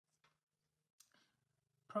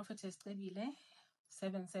Prophetess Debile,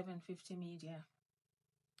 7750 Media.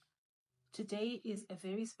 Today is a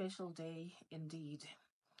very special day indeed.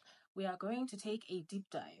 We are going to take a deep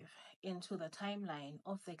dive into the timeline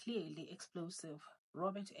of the clearly explosive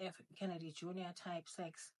Robert F. Kennedy Jr. type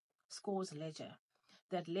sex scores ledger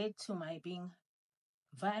that led to my being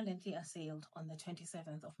violently assailed on the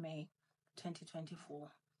 27th of May,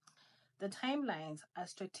 2024. The timelines are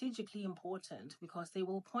strategically important because they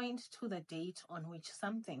will point to the date on which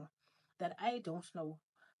something that I don't know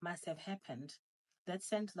must have happened that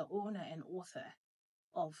sent the owner and author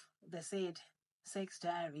of the said sex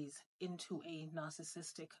diaries into a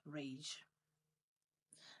narcissistic rage.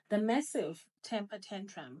 The massive temper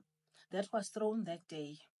tantrum that was thrown that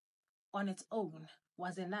day on its own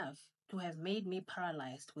was enough to have made me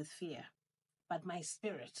paralyzed with fear, but my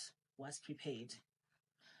spirit was prepared.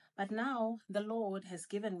 But now the Lord has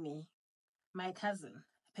given me my cousin,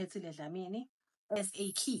 Petsile Dlamini, as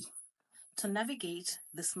a key to navigate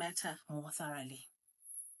this matter more thoroughly.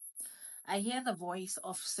 I hear the voice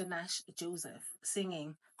of Sinash Joseph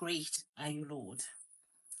singing, "Great are you, Lord."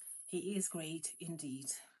 He is great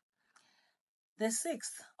indeed. The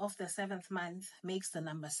 6th of the 7th month makes the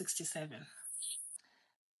number 67.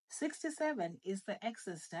 67 is the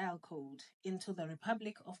access dial code into the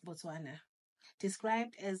Republic of Botswana,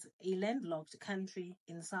 described as a landlocked country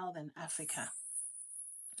in southern Africa.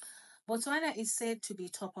 Botswana is said to be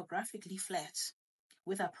topographically flat,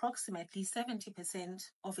 with approximately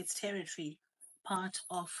 70% of its territory part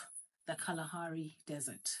of the Kalahari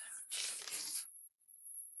Desert.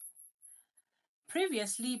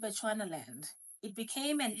 Previously Bechuanaland, it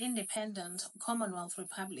became an independent Commonwealth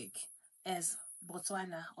Republic as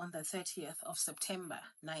Botswana on the 30th of September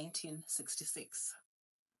 1966.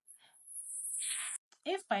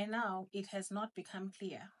 If by now it has not become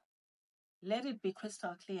clear, let it be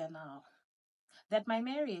crystal clear now that my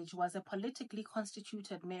marriage was a politically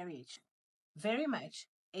constituted marriage, very much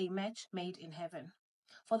a match made in heaven,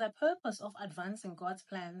 for the purpose of advancing God's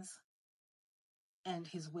plans and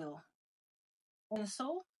His will. And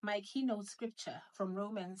so, my keynote scripture from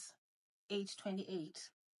Romans 8:28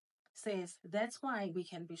 says that's why we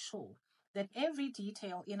can be sure that every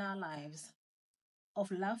detail in our lives of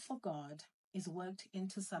love for God is worked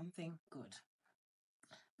into something good.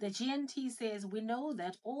 The GNT says we know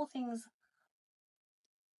that all things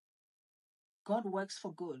God works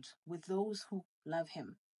for good with those who love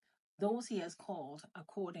Him, those He has called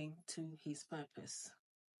according to His purpose.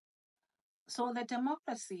 So the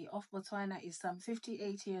democracy of Botswana is some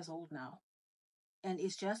 58 years old now, and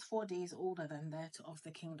is just 4 days older than that of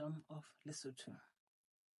the Kingdom of Lesotho.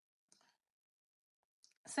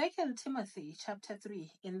 2 Timothy chapter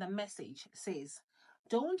 3 in the Message says,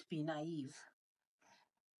 "Don't be naive.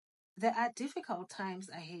 There are difficult times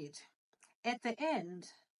ahead. As the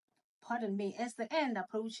end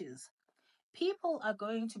approaches, people are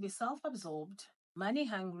going to be self-absorbed,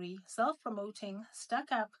 money-hungry, self-promoting,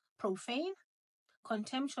 stuck-up, profane,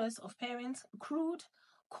 contemptuous of parents, crude,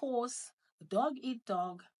 coarse,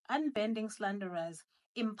 dog-eat-dog, unbending slanderers,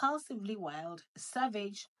 impulsively wild,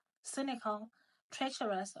 savage, cynical,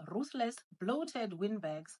 treacherous, ruthless, bloated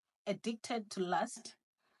windbags, addicted to lust,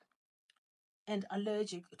 and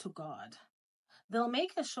allergic to God. They'll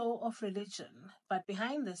make a show of religion, but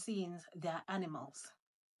behind the scenes, they're animals.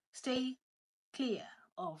 Stay clear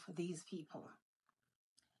of these people."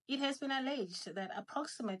 It has been alleged that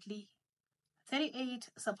approximately 38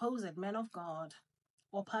 supposed men of God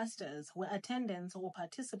or pastors were attendants or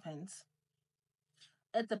participants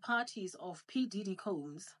at the parties of P. Diddy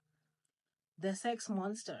Combs, the sex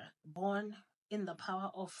monster born in the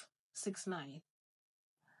power of 6ix9ine.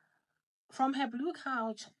 From her Blue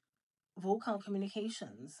Couch vocal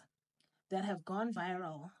communications that have gone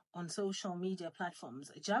viral on social media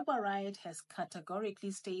platforms, Jaguar Riot has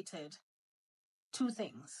categorically stated 2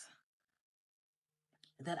 things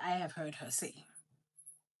that I have heard her say.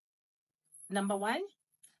 Number 1,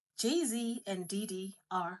 Jay-Z and Diddy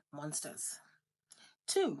are monsters.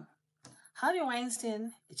 2, Harvey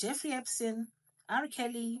Weinstein, Jeffrey Epstein, R.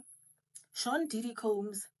 Kelly, Sean Diddy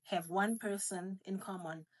Combs have one person in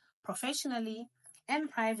common, professionally and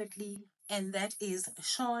privately, and that is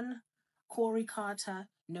Sean Corey Carter,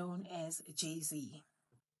 known as Jay-Z.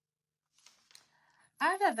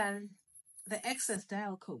 Other than the access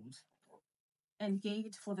dial code and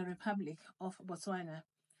gate for the Republic of Botswana,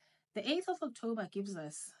 the 8th of October gives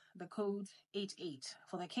us the code 88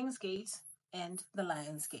 for the King's Gate and the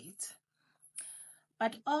Lion's Gate.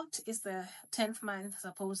 But Oct is the 10th month,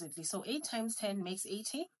 supposedly. So 8 times 10 makes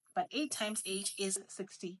 80, but 8 times 8 is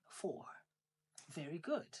 64. Very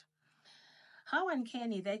good. How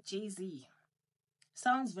uncanny that Jay-Z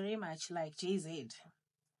sounds very much like JZ,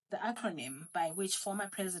 the acronym by which former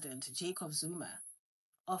President Jacob Zuma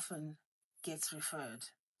often gets referred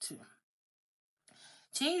to.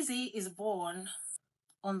 JZ is born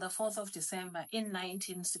on the 4th of December in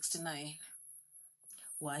 1969.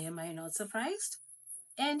 Why am I not surprised?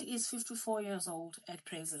 And is 54 years old at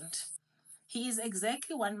present. He is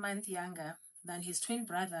exactly 1 month younger than his twin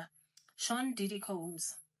brother, Sean Diddy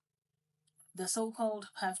Combs, the so-called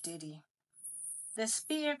Puff Daddy. The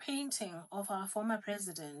spear painting of our former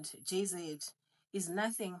president, JZ, is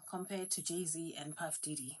nothing compared to Jay-Z and Puff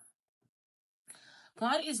Diddy.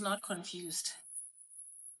 God is not confused.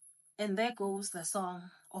 And there goes the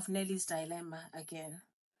song of Nelly's Dilemma again.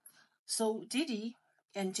 So Diddy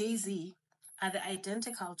and Jay-Z are the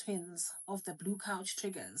identical twins of the Blue Couch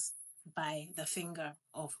Triggers by the finger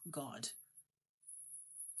of God.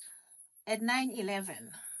 At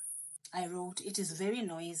 9/11, I wrote, it is very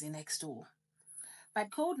noisy next door.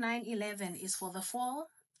 But code 9/11 is for the fall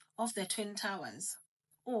of the Twin Towers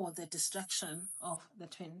or the destruction of the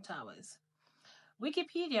Twin Towers.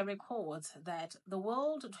 Wikipedia records that the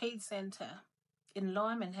World Trade Center in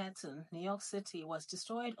Lower Manhattan, New York City, was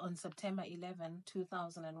destroyed on September 11,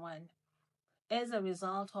 2001, as a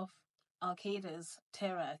result of Al-Qaeda's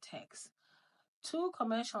terror attacks. 2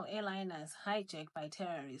 commercial airliners hijacked by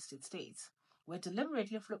terrorist states were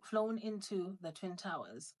deliberately flown into the Twin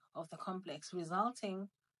Towers of the complex, resulting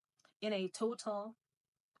in a total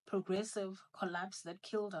progressive collapse that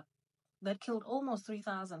killed almost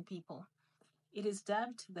 3,000 people. It is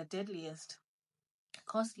dubbed the deadliest,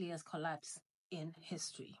 costliest collapse in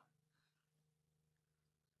history.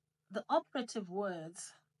 The operative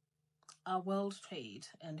words are world trade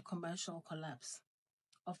and commercial collapse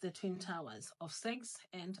of the Twin Towers of sex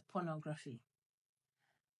and pornography.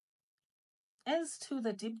 As to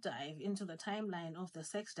the deep dive into the timeline of the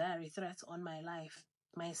sex diary threats on my life,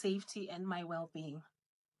 my safety, and my well-being,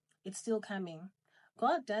 it's still coming.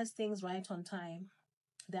 God does things right on time,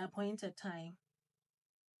 the appointed time,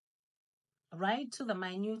 right to the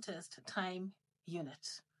minutest time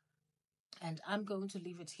unit. And I'm going to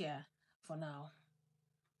leave it here for now.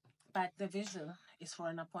 But the vision is for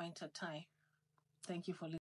an appointed time. Thank you for listening.